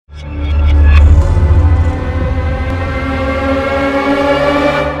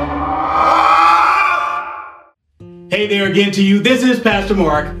Hey there again to you. This is Pastor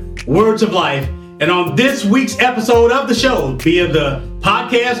Mark, Words of Life. And on this week's episode of the show, via the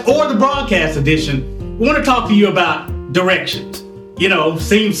podcast or the broadcast edition, we want to talk to you about directions. You know,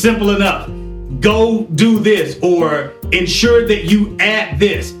 seems simple enough. Go do this or ensure that you add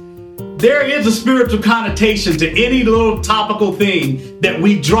this. There is a spiritual connotation to any little topical thing that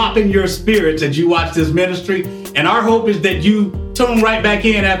we drop in your spirits as you watch this ministry. And our hope is that you tune right back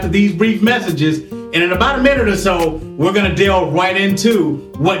in after these brief messages. And in about a minute or so, we're going to delve right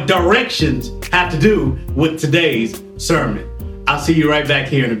into what directions have to do with today's sermon. I'll see you right back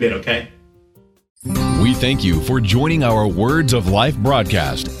here in a bit, okay? We thank you for joining our Words of Life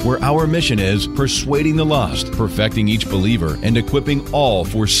broadcast, where our mission is persuading the lost, perfecting each believer, and equipping all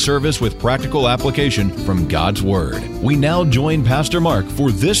for service with practical application from God's Word. We now join Pastor Mark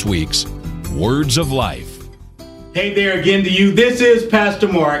for this week's Words of Life. Hey there again to you. This is Pastor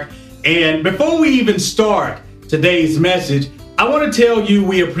Mark. And before we even start today's message, I want to tell you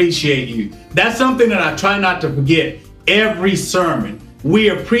we appreciate you. That's something that I try not to forget every sermon. We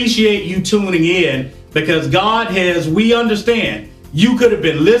appreciate you tuning in because God has, we understand, you could have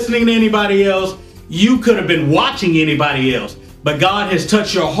been listening to anybody else. You could have been watching anybody else. But God has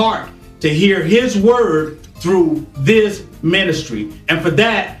touched your heart to hear His word through this ministry. And for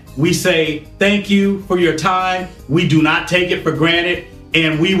that, we say thank you for your time. We do not take it for granted.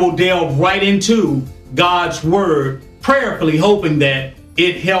 And we will delve right into God's word, prayerfully hoping that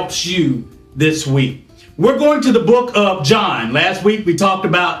it helps you this week. We're going to the book of John. Last week we talked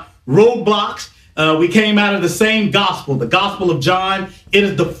about roadblocks. We came out of the same gospel, the Gospel of John. It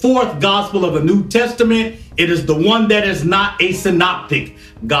is the fourth gospel of the New Testament. It is the one that is not a synoptic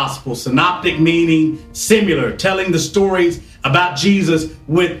gospel. Synoptic meaning similar, telling the stories about Jesus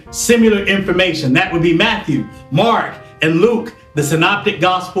with similar information. That would be Matthew, Mark, and Luke, the synoptic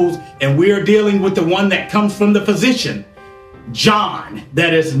gospels, and we are dealing with the one that comes from the physician, John,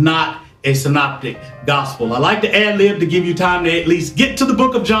 that is not a synoptic gospel. I like to ad-lib to give you time to at least get to the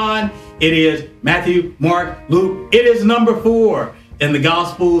book of John. It is Matthew, Mark, Luke. It is number 4 in the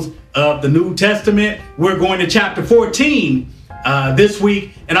gospels of the New Testament. We're going to chapter 14 this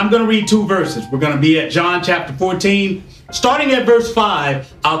week, and I'm going to read 2 verses. We're going to be at John chapter 14. Starting at verse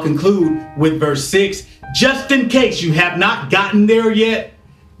 5, I'll conclude with verse 6. Just in case you have not gotten there yet,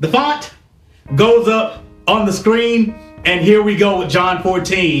 the font goes up on the screen, and here we go with John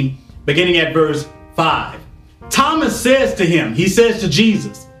 14, beginning at verse 5. Thomas says to him, he says to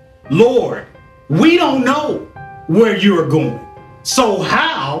Jesus, Lord, we don't know where you're going, so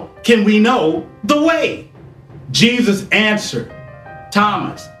how can we know the way? Jesus answered,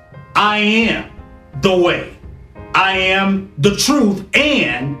 Thomas, I am the way. I am the truth,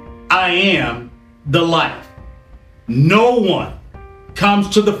 and I am the life. No one comes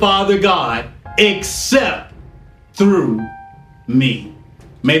to the Father God except through me.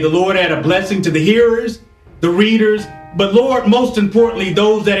 May the Lord add a blessing to the hearers, the readers, but Lord, most importantly,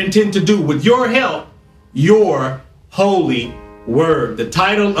 those that intend to do with your help, your holy word. The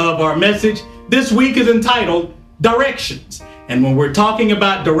title of our message this week is entitled Directions. And when we're talking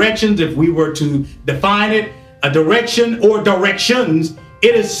about directions, if we were to define it, a direction or directions,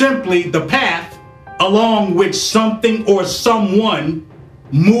 it is simply the path along which something or someone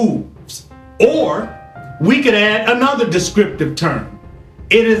moves. Or we could add another descriptive term.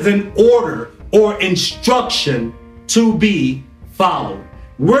 It is an order or instruction to be followed.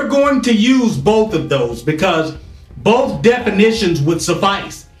 We're going to use both of those because both definitions would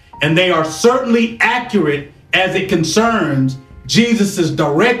suffice, and they are certainly accurate as it concerns Jesus's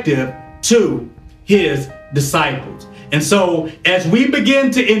directive to his disciples. And so as we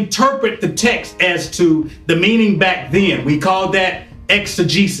begin to interpret the text as to the meaning back then, we call that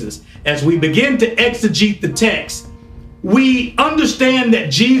exegesis. As we begin to exegete the text, we understand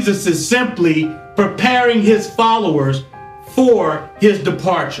that Jesus is simply preparing his followers for his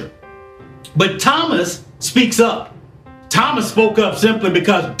departure. But Thomas speaks up. Thomas spoke up simply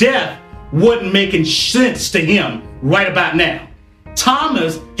because death wasn't making sense to him right about now.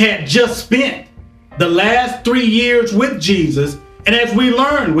 Thomas had just spent the last 3 years with Jesus. And as we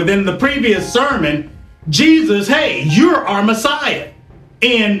learned within the previous sermon, Jesus, hey, you're our Messiah.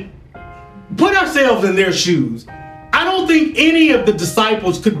 And put ourselves in their shoes. I don't think any of the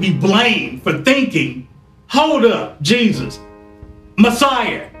disciples could be blamed for thinking, hold up, Jesus,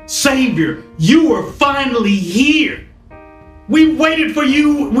 Messiah, Savior, you are finally here. We've waited for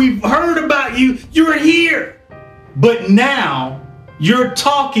you. We've heard about you. You're here. But now you're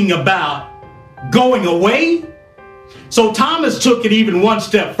talking about going away? So Thomas took it even one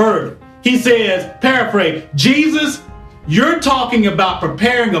step further. He says, paraphrase, Jesus, you're talking about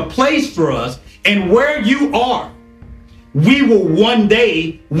preparing a place for us, and where you are, we will one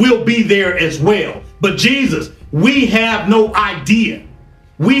day will be there as well. But Jesus, we have no idea.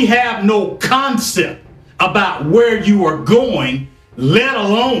 We have no concept about where you are going, let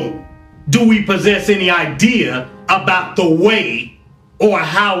alone do we possess any idea about the way or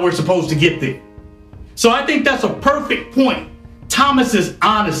how we're supposed to get there. So I think that's a perfect point. Thomas's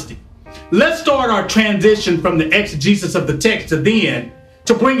honesty. Let's start our transition from the exegesis of the text to then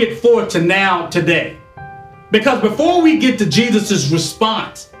to bring it forth to now, today. Because before we get to Jesus's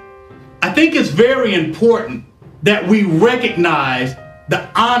response, I think it's very important that we recognize the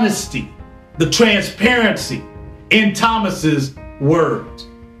honesty, the transparency in Thomas's words.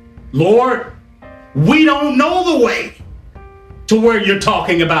 Lord, we don't know the way to where you're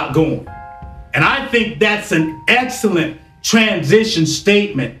talking about going. And I think that's an excellent transition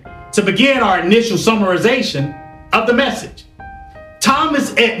statement to begin our initial summarization of the message.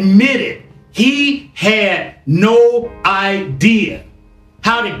 Thomas admitted he had no idea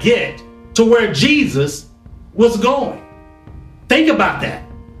how to get to where Jesus was going. Think about that.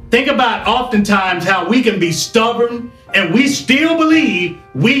 Think about oftentimes how we can be stubborn and we still believe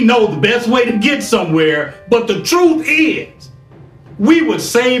we know the best way to get somewhere. But the truth is, we would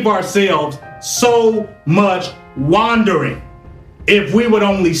save ourselves so much wandering if we would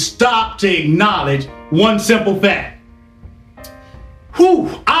only stop to acknowledge one simple fact.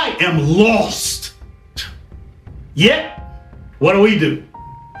 I am lost. Yet, what do?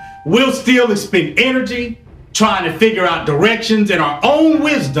 We'll still expend energy trying to figure out directions in our own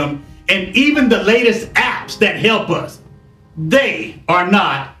wisdom, and even the latest apps that help us, they are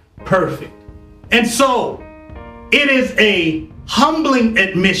not perfect. And so, it is a humbling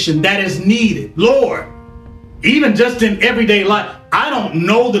admission that is needed. Lord, even just in everyday life, I don't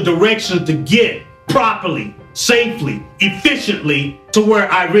know the direction to get properly, safely, efficiently to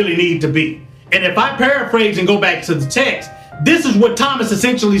where I really need to be. And if I paraphrase and go back to the text, this is what Thomas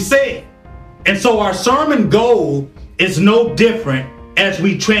essentially said. And so our sermon goal is no different as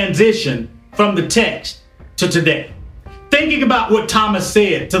we transition from the text to today. Thinking about what Thomas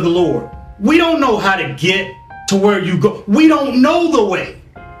said to the Lord. We don't know how to get to where you go. We don't know the way.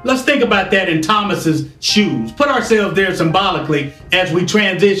 Let's think about that in Thomas's shoes. Put ourselves there symbolically as we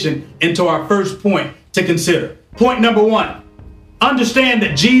transition into our first point to consider. Point number one, understand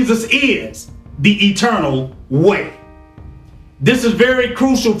that Jesus is the eternal way. This is very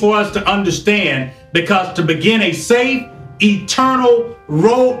crucial for us to understand, because to begin a safe, eternal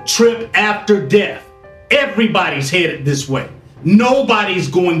road trip after death, everybody's headed this way. Nobody's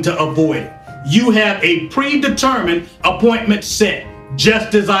going to avoid it. You have a predetermined appointment set,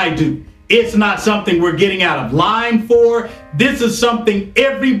 just as I do. It's not something we're getting out of line for. This is something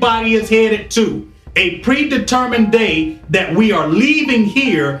everybody is headed to. A predetermined day that we are leaving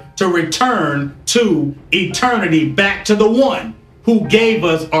here to return to eternity, back to the one who gave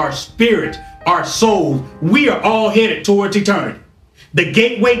us our spirit, our souls. We are all headed towards eternity. The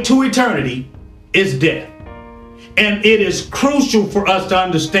gateway to eternity is death. And it is crucial for us to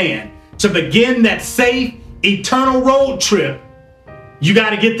understand, to begin that safe, eternal road trip, you got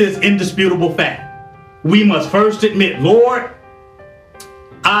to get this indisputable fact. We must first admit, Lord,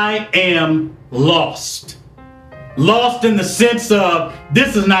 I am lost. Lost in the sense of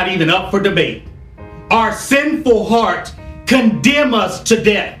this is not even up for debate. Our sinful hearts condemn us to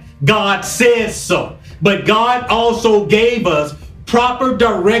death. God says so. But God also gave us proper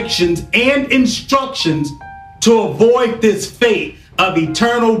directions and instructions to avoid this fate of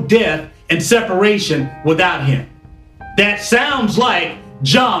eternal death and separation without Him. That sounds like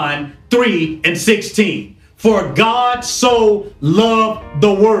John 3:16. For God so loved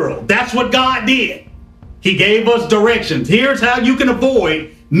the world. That's what God did. He gave us directions. Here's how you can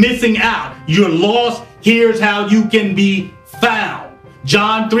avoid missing out. You're lost. Here's how you can be found.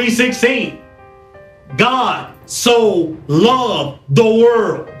 John 3:16. God so loved the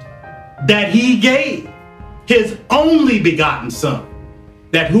world that He gave His only begotten Son,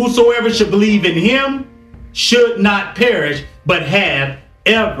 that whosoever should believe in Him should not perish, but have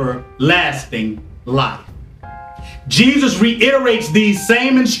everlasting life. Jesus reiterates these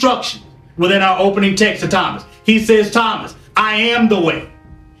same instructions within our opening text to Thomas. He says, Thomas, I am the way.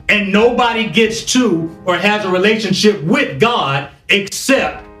 And nobody gets to or has a relationship with God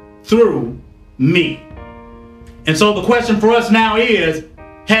except through me. And so the question for us now is,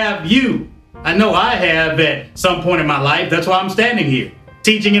 have you? I know I have at some point in my life. That's why I'm standing here,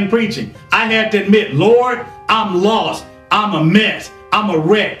 teaching and preaching. I had to admit, Lord, I'm lost. I'm a mess. I'm a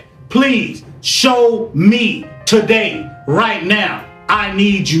wreck. Please show me today, right now. I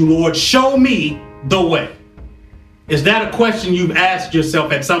need you, Lord. Show me the way. Is that a question you've asked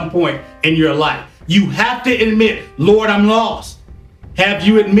yourself at some point in your life? You have to admit, Lord, I'm lost. Have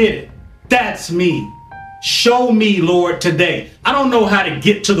you admitted? That's me. Show me, Lord, today. I don't know how to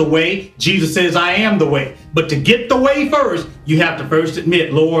get to the way. Jesus says, I am the way. But to get the way first, you have to first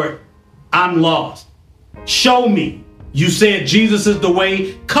admit, Lord, I'm lost. Show me. You said Jesus is the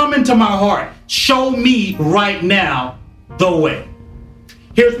way. Come into my heart. Show me right now the way.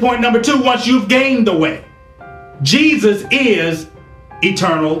 Here's point number 2. Once you've gained the way, Jesus is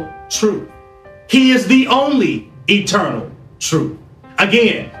eternal truth. He is the only eternal truth.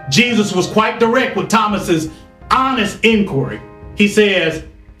 Again, Jesus was quite direct with Thomas's honest inquiry. He says,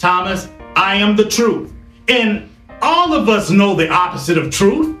 Thomas, I am the truth. And all of us know the opposite of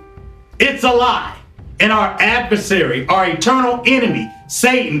truth. It's a lie. And our adversary, our eternal enemy,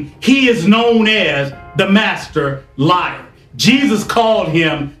 Satan, he is known as the master liar. Jesus called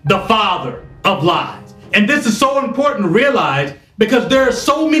him the father of lies. And this is so important to realize because there are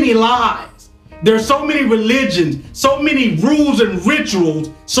so many lies. There are so many religions, so many rules and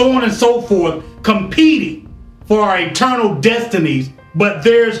rituals, so on and so forth, competing for our eternal destinies. But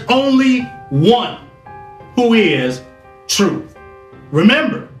there's only one who is truth.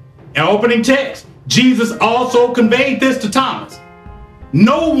 Remember, in our opening text, Jesus also conveyed this to Thomas.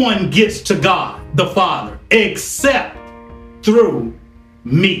 No one gets to God, the Father, except through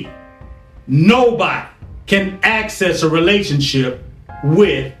me. Nobody can access a relationship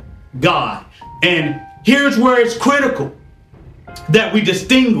with God. And here's where it's critical that we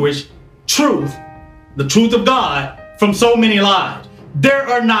distinguish truth, the truth of God, from so many lies. There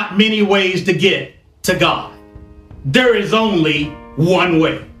are not many ways to get to God. There is only one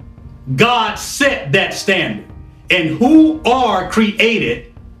way. God set that standard. And who are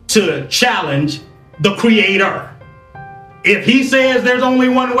created to challenge the Creator? If he says there's only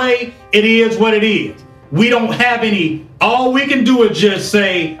one way, it is what it is. We don't have any. All we can do is just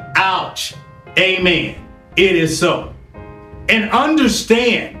say, ouch, amen. It is so. And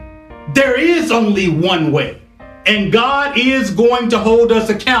understand there is only one way. And God is going to hold us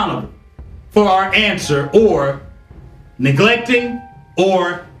accountable for our answer or neglecting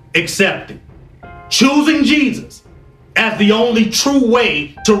or accepting. Choosing Jesus as the only true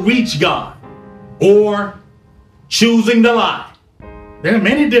way to reach God or choosing the lie. There are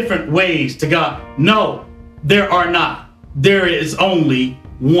many different ways to God. No, there are not. There is only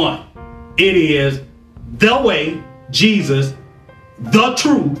one. It is the way, Jesus, the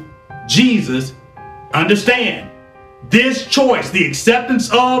truth, Jesus. Understand this choice, the acceptance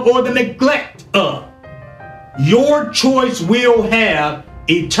of or the neglect of. Your choice will have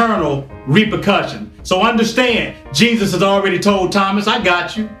eternal repercussion. So understand, Jesus has already told Thomas, I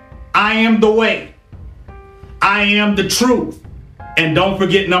got you. I am the way. I am the truth. And don't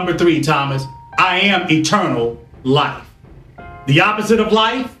forget number 3, Thomas, I am eternal life. The opposite of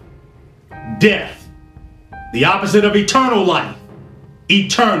life, death. The opposite of eternal life,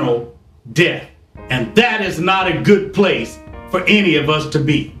 eternal death. And that is not a good place for any of us to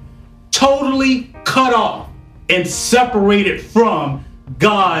be. Totally cut off and separated from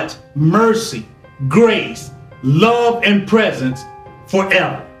God's mercy, grace, love, and presence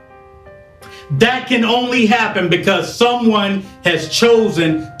forever. That can only happen because someone has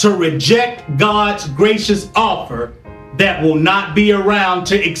chosen to reject God's gracious offer that will not be around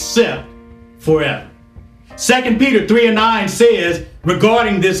to accept forever. 2 Peter 3:9 says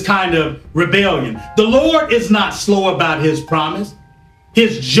regarding this kind of rebellion, the Lord is not slow about his promise,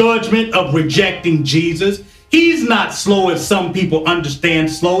 his judgment of rejecting Jesus. He's not slow as some people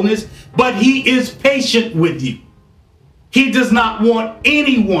understand slowness, but he is patient with you. He does not want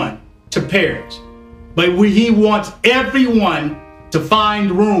anyone to perish, but he wants everyone to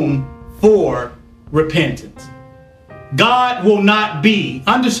find room for repentance. God will not be,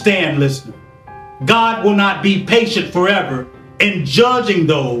 understand, listener, God will not be patient forever in judging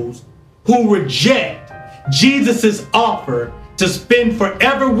those who reject Jesus' offer to spend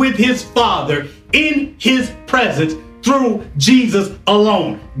forever with his Father in his presence through Jesus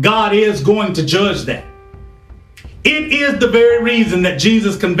alone. God is going to judge that. It is the very reason that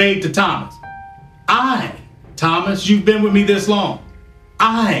Jesus conveyed to Thomas, Thomas, you've been with me this long.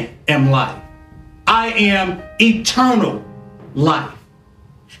 I am life. I am eternal life.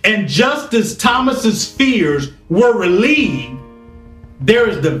 And just as Thomas's fears were relieved, there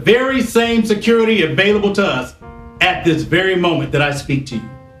is the very same security available to us at this very moment that I speak to you.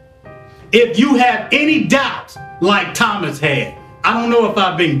 If you have any doubts like Thomas had, I don't know if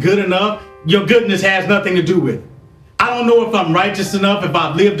I've been good enough. Your goodness has nothing to do with it. I don't know if I'm righteous enough, if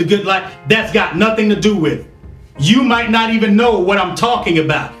I've lived a good life. That's got nothing to do with it. You might not even know what I'm talking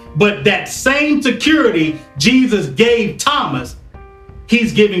about. But that same security Jesus gave Thomas,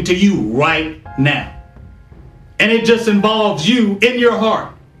 he's giving to you right now. And it just involves you in your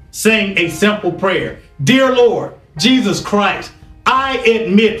heart saying a simple prayer. Dear Lord Jesus Christ, I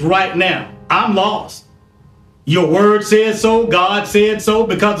admit right now I'm lost. Your word says so, God said so.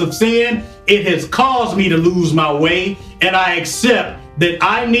 Because of sin, it has caused me to lose my way, and I accept that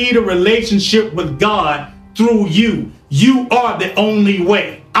I need a relationship with God through you. You are the only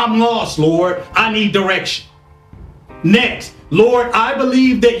way. I'm lost, Lord. I need direction. Next, Lord, I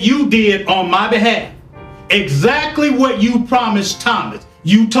believe that you did on my behalf exactly what you promised Thomas.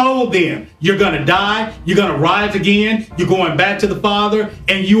 You told them you're going to die, you're going to rise again, you're going back to the Father,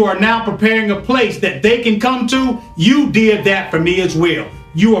 and you are now preparing a place that they can come to. You did that for me as well.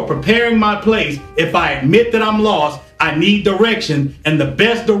 You are preparing my place. If I admit that I'm lost, I need direction, and the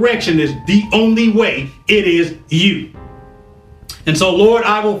best direction is the only way. It is you. And so, Lord,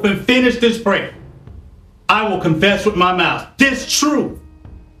 I will finish this prayer. I will confess with my mouth this truth,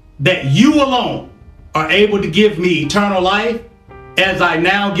 that you alone are able to give me eternal life. As I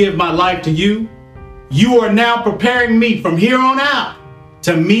now give my life to you, you are now preparing me from here on out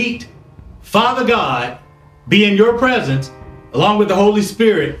to meet Father God, be in your presence, along with the Holy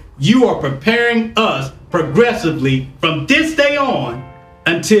Spirit. You are preparing us progressively from this day on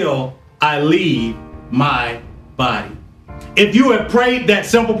until I leave my body. If you have prayed that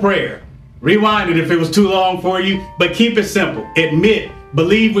simple prayer, rewind it if it was too long for you, but keep it simple. Admit,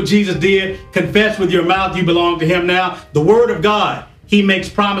 believe what Jesus did, confess with your mouth you belong to him now. The word of God, he makes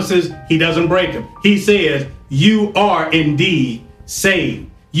promises, he doesn't break them. He says, you are indeed saved.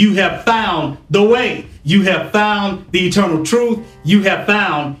 You have found the way. You have found the eternal truth. You have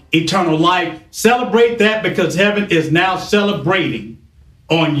found eternal life. Celebrate that, because heaven is now celebrating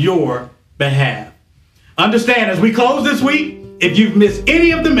on your behalf. Understand, as we close this week, if you've missed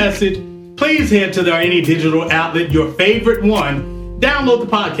any of the message, please head to any digital outlet, your favorite one. Download the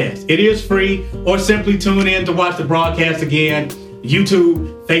podcast. It is free, or simply tune in to watch the broadcast again.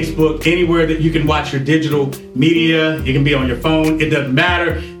 YouTube, Facebook, anywhere that you can watch your digital media. It can be on your phone. It doesn't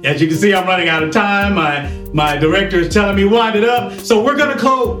matter. As you can see, I'm running out of time. My director is telling me wind it up. So we're going to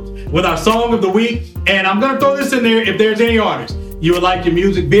close with our song of the week. And I'm going to throw this in there. If there's any artist you would like your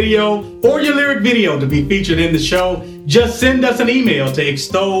music video or your lyric video to be featured in the show, just send us an email to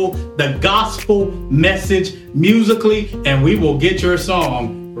extol the gospel message musically, and we will get your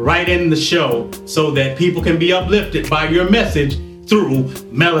song right in the show so that people can be uplifted by your message through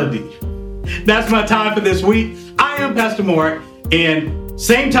melody. That's my time for this week. I am Pastor Mark, and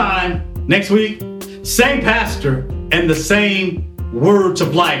same time next week, same pastor, and the same words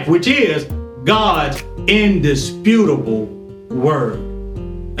of life, which is God's indisputable word.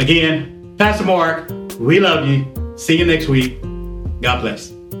 Again, Pastor Mark, we love you. See you next week. God bless.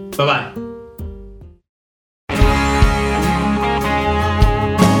 Bye-bye.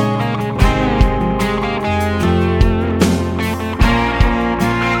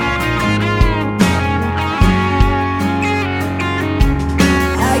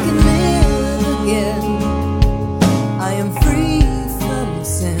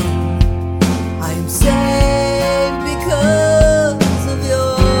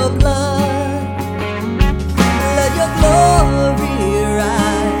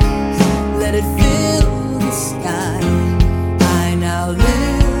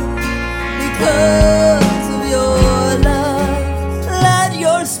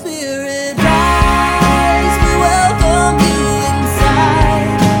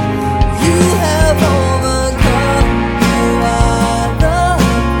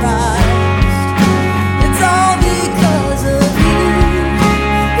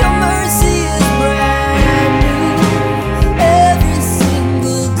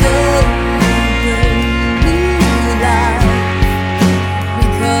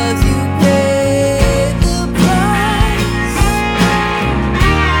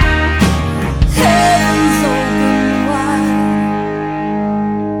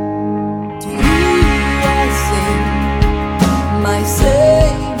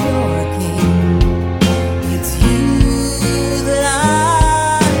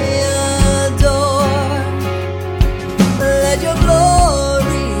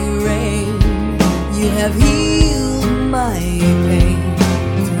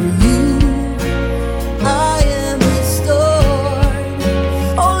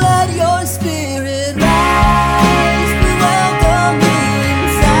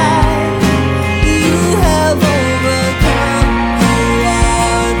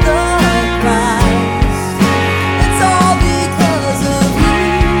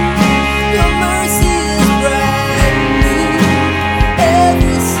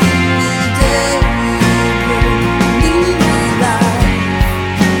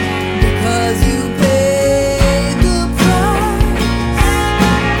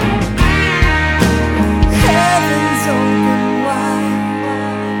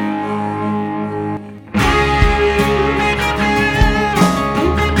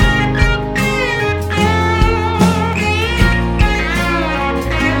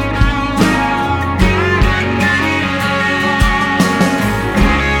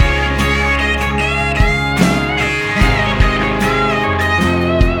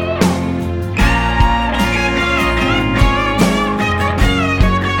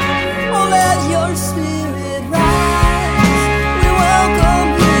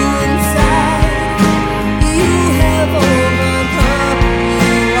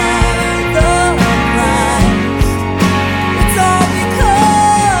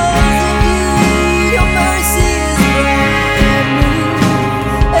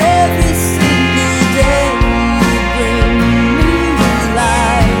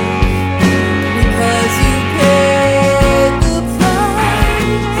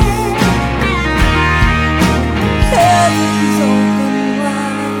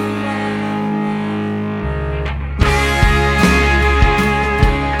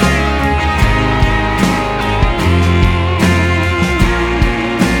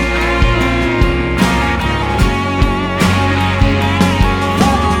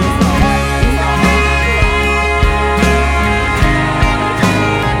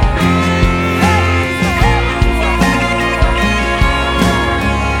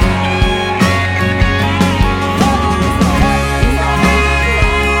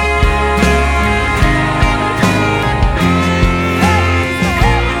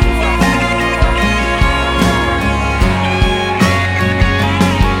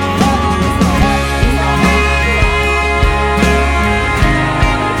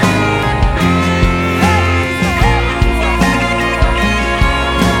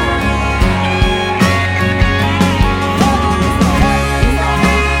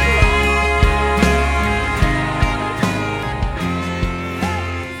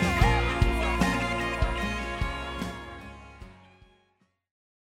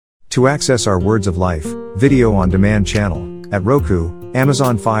 To access our Words of Life video on demand channel at Roku,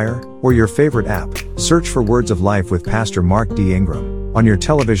 Amazon Fire, or your favorite app, search for Words of Life with Pastor Mark D. Ingram on your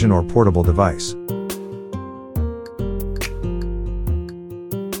television or portable device.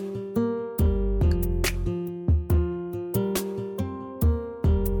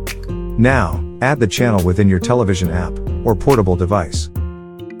 Now, add the channel within your television app or portable device.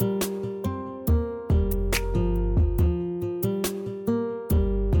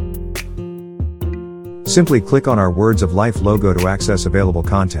 Simply click on our Words of Life logo to access available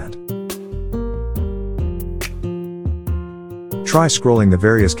content. Try scrolling the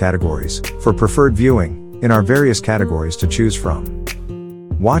various categories for preferred viewing in our various categories to choose from.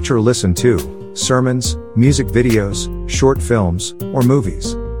 Watch or listen to sermons, music videos, short films, or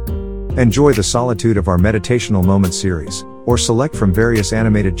movies. Enjoy the solitude of our Meditational Moments series, or select from various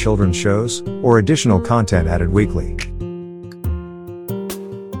animated children's shows, or additional content added weekly.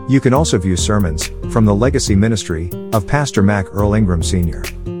 You can also view sermons from the legacy ministry of Pastor Mac Earl Ingram Sr.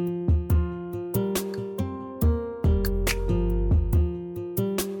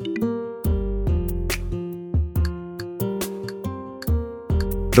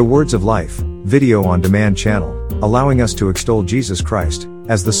 The Words of Life video on demand channel, allowing us to extol Jesus Christ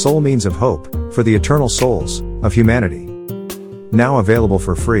as the sole means of hope for the eternal souls of humanity. Now available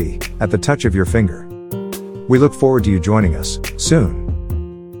for free at the touch of your finger. We look forward to you joining us soon.